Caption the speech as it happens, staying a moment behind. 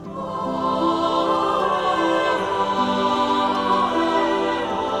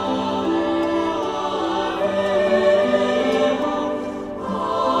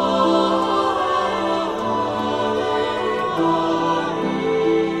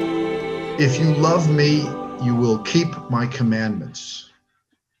If you love me, you will keep my commandments.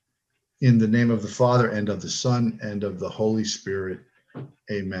 In the name of the Father, and of the Son, and of the Holy Spirit.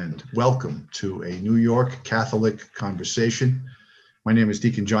 Amen. Welcome to a New York Catholic Conversation. My name is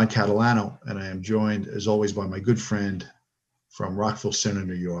Deacon John Catalano, and I am joined, as always, by my good friend from Rockville Center,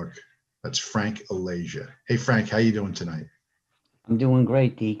 New York. That's Frank Alasia. Hey, Frank, how you doing tonight? I'm doing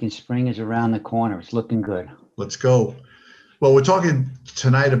great, Deacon. Spring is around the corner. It's looking good. Let's go. Well, we're talking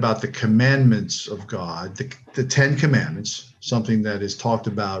tonight about the commandments of God, the 10 commandments, something that is talked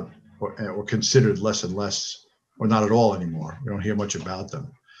about or considered less and less, or not at all anymore. We don't hear much about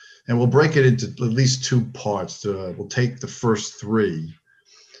them. And we'll break it into at least two parts. We'll take the first three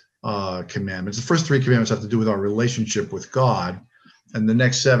commandments. The first three commandments have to do with our relationship with God, and the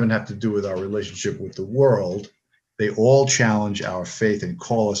next seven have to do with our relationship with the world. They all challenge our faith and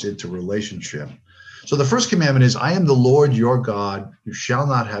call us into relationship. So the first commandment is, I am the Lord your God. You shall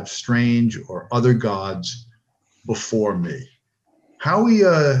not have strange or other gods before me. How we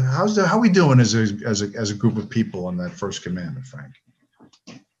doing as a group of people on that first commandment, Frank?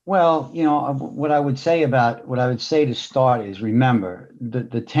 Well, what I would say to start is, remember,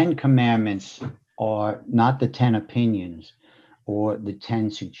 the 10 commandments are not the 10 opinions or the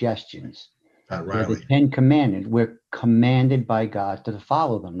 10 suggestions. Pat They're the Riley. 10 commandments. We're commanded by God to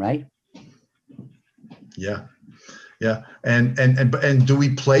follow them, right? Yeah. And do we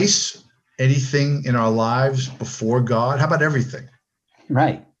place anything in our lives before God? How about everything?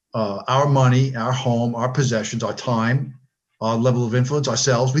 Right. Our money, our home, our possessions, our time, our level of influence,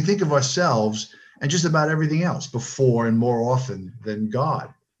 ourselves. We think of ourselves and just about everything else before and more often than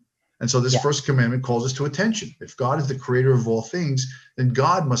God. And so this Yeah. first commandment calls us to attention. If God is the creator of all things, then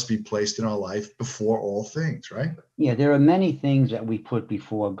God must be placed in our life before all things, right? Yeah, there are many things that we put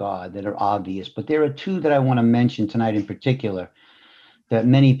before God that are obvious, but there are two that I want to mention tonight in particular that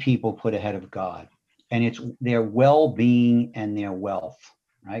many people put ahead of God, and it's their well-being and their wealth,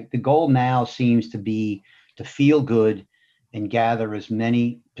 right? The goal now seems to be to feel good and gather as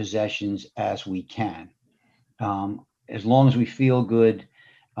many possessions as we can. As long as we feel good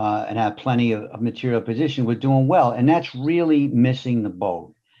and have plenty of material possession, we're doing well, and that's really missing the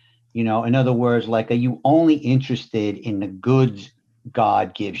boat. In other words, like, are you only interested in the goods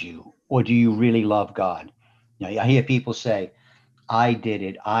God gives you, or do you really love God? I hear people say, I did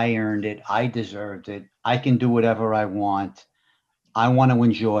it. I earned it. I deserved it. I can do whatever I want. I want to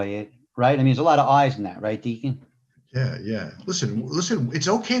enjoy it. Right. I mean, there's a lot of eyes in that, right, Deacon? Yeah. Listen, it's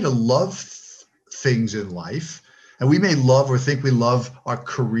okay to love things in life. And we may love or think we love our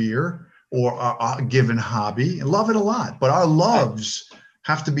career or our given hobby and love it a lot. But our Right. loves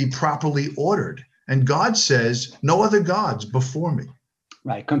have to be properly ordered. And God says, no other gods before me.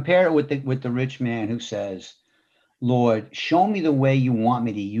 Right. Compare it with the rich man who says, Lord, show me the way you want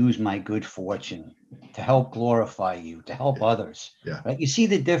me to use my good fortune to help glorify you, to help Yeah. others. Yeah. Right? You see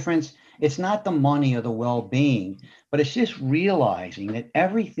the difference? It's not the money or the well-being, but it's just realizing that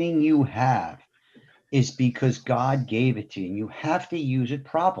everything you have is because God gave it to you. You have to use it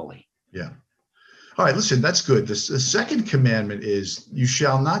properly. Yeah. All right, listen, that's good. The second commandment is, you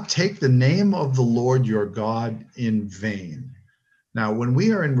shall not take the name of the Lord your God in vain. Now, when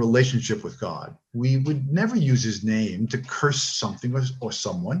we are in relationship with God, we would never use his name to curse something or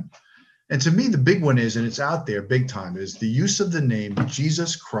someone. And to me, the big one is, and it's out there big time, is the use of the name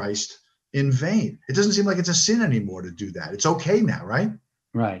Jesus Christ in vain. It doesn't seem like it's a sin anymore to do that. It's okay now, right?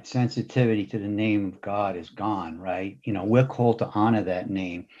 Right. Sensitivity to the name of God is gone, right? We're called to honor that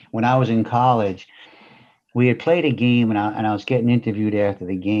name. When I was in college, we had played a game, and I was getting interviewed after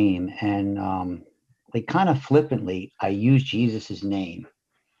the game, and they kind of flippantly, I used Jesus's name.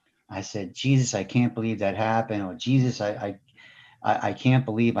 I said, Jesus, I can't believe that happened, or Jesus, I can't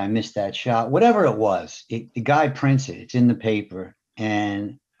believe I missed that shot. Whatever it was, the guy prints it. It's in the paper,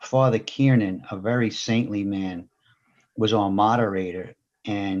 and Father Kiernan, a very saintly man, was our moderator,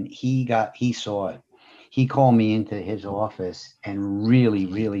 and he saw it. He called me into his office and really,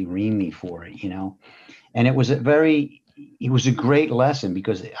 really reamed me for it. And it was a great lesson,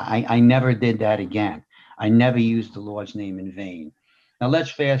 because I never did that again. I never used the Lord's name in vain. Now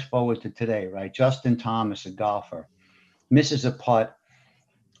let's fast forward to today, right? Justin Thomas, a golfer, misses a putt,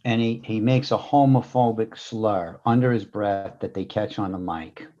 and he makes a homophobic slur under his breath that they catch on the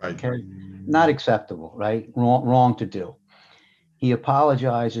mic. Right. Okay. Not acceptable, right? Wrong to do. He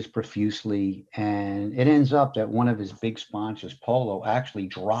apologizes profusely, and it ends up that one of his big sponsors, Polo, actually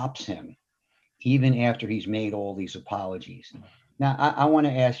drops him even after he's made all these apologies. Now, I want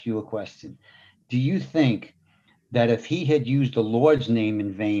to ask you a question. Do you think that if he had used the Lord's name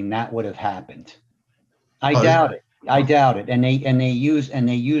in vain, that would have happened? I Oh, doubt it. I doubt it. And they use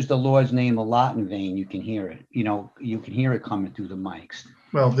the Lord's name a lot in vain. You can hear it. You can hear it coming through the mics.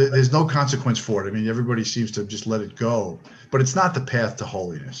 Well, there's no consequence for it. I mean, everybody seems to just let it go, but it's not the path to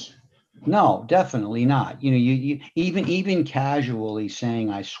holiness. No, definitely not. You even casually saying,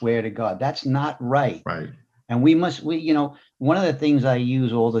 "I swear to God," that's not right. Right. And one of the things I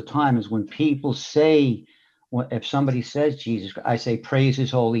use all the time is when people say, if somebody says Jesus, I say, praise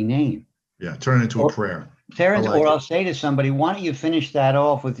his holy name. Yeah. Turn it into a Or, prayer. Terrence, I like or it. I'll say to somebody, why don't you finish that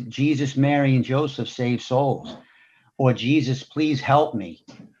off with Jesus, Mary, and Joseph save souls? Or Jesus, please help me.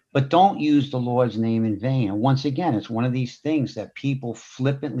 But don't use the Lord's name in vain. And once again, it's one of these things that people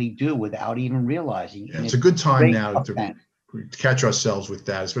flippantly do without even realizing. Yeah, And it's a it's good time great now to offense. catch ourselves with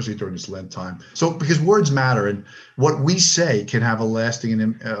that, especially during this Lent time. So, because words matter, and what we say can have a lasting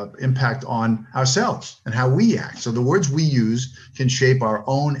impact on ourselves and how we act. So, the words we use can shape our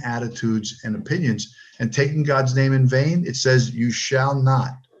own attitudes and opinions. And taking God's name in vain, it says, "You shall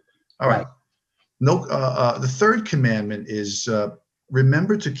not." All right. Right. No. The third commandment is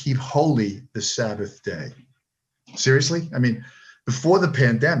remember to keep holy the Sabbath day. Seriously, I mean, before the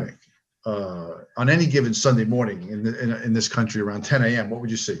pandemic, on any given Sunday morning in this country around 10 a.m., what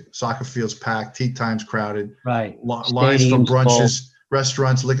would you see? Soccer fields packed, tea times crowded, Right. lines for Stadiums full. brunches,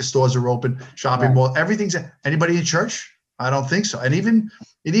 restaurants, liquor stores are open, shopping Right. mall, everything's. Anybody in church? I don't think so. And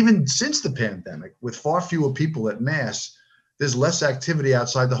even since the pandemic, with far fewer people at mass, there's less activity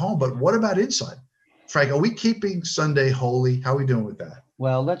outside the home. But what about inside? Frank, are we keeping Sunday holy? How are we doing with that?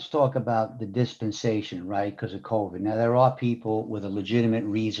 Well, let's talk about the dispensation, right? Because of COVID. Now, there are people with a legitimate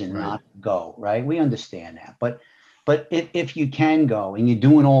reason Right. not to go, right? We understand that. But if you can go and you're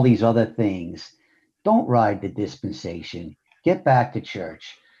doing all these other things, don't ride the dispensation. Get back to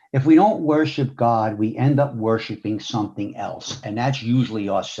church. If we don't worship God, we end up worshiping something else, and that's usually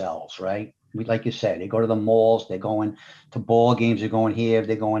ourselves, right? Like you said, they go to the malls, they're going to ball games, they're going here,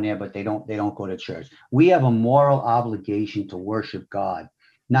 they're going there, but they don't go to church. We have a moral obligation to worship God,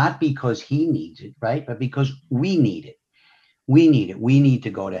 not because he needs it, right? But because we need it. We need it. We need to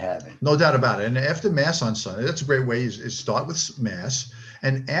go to heaven. No doubt about it. And after Mass on Sunday, that's a great way is start with Mass.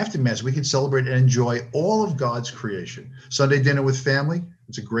 And after Mass, we can celebrate and enjoy all of God's creation. Sunday dinner with family,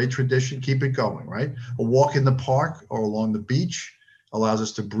 it's a great tradition. Keep it going, right? A walk in the park or along the beach allows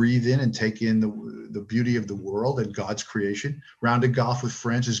us to breathe in and take in the beauty of the world and God's creation. Round of golf with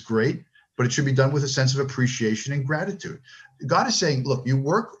friends is great, but it should be done with a sense of appreciation and gratitude. God is saying, look, you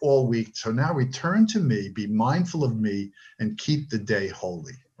work all week, so now return to me, be mindful of me, and keep the day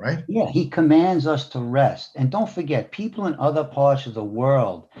holy, right? Yeah, he commands us to rest. And don't forget, people in other parts of the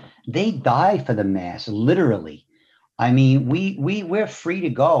world, they die for the mass, literally. I mean, we're free to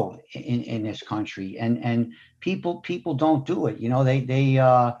go in this country, and people don't do it. They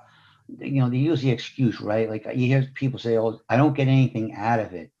use the excuse, right? Like you hear people say, "Oh, I don't get anything out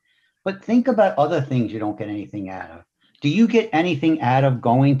of it." But think about other things you don't get anything out of. Do you get anything out of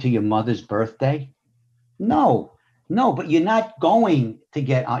going to your mother's birthday? No, no, but you're not going to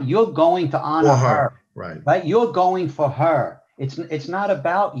you're going to honor For her, her, right? right? You're going for her. It's not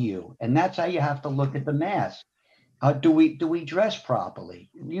about you. And that's how you have to look at the mass. Do we dress properly?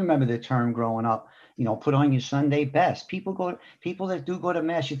 You remember the term growing up, put on your Sunday best. People that do go to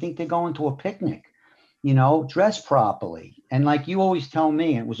mass, you think they're going to a picnic, dress properly. And like you always tell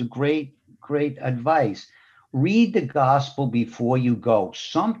me, and it was a great advice. Read the gospel before you go,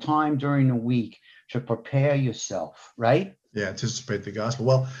 sometime during the week to prepare yourself, right? Yeah, anticipate the gospel.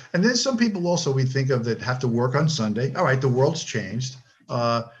 Well, and then some people also we think of that have to work on Sunday. All right, the world's changed.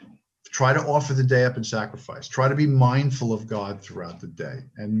 Uh, Try to offer the day up in sacrifice. Try to be mindful of God throughout the day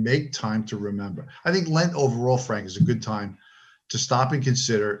and make time to remember. I think Lent overall, Frank, is a good time to stop and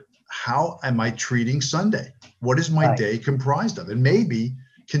consider, how am I treating Sunday? What is my Right. day comprised of? And maybe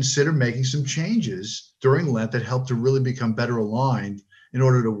consider making some changes during Lent that help to really become better aligned in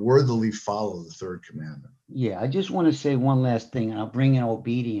order to worthily follow the third commandment. Yeah, I just want to say one last thing, and I'll bring in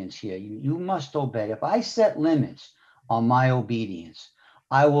obedience here. You must obey. If I set limits on my obedience,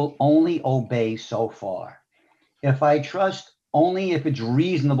 I will only obey so far. If I trust only if it's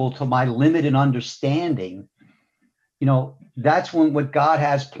reasonable to my limited understanding, that's when what God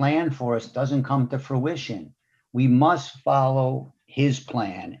has planned for us doesn't come to fruition. We must follow his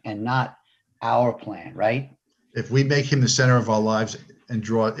plan and not our plan, right? If we make him the center of our lives and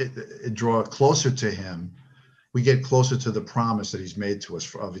draw closer to him, we get closer to the promise that he's made to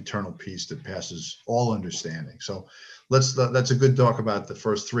us of eternal peace that passes all understanding. So that's a good talk about the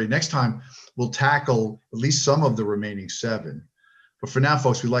first three. Next time we'll tackle at least some of the remaining seven. But for now,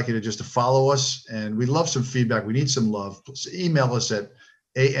 folks, we'd like you to follow us, and we'd love some feedback. We need some love. Email us at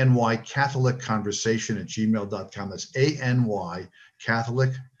anycatholicconversation@gmail.com. That's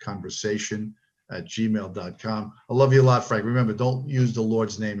anycatholicconversation@gmail.com. I love you a lot, Frank. Remember, don't use the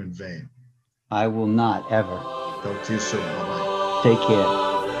Lord's name in vain. I will not ever. Talk to you soon. Bye-bye. Take care.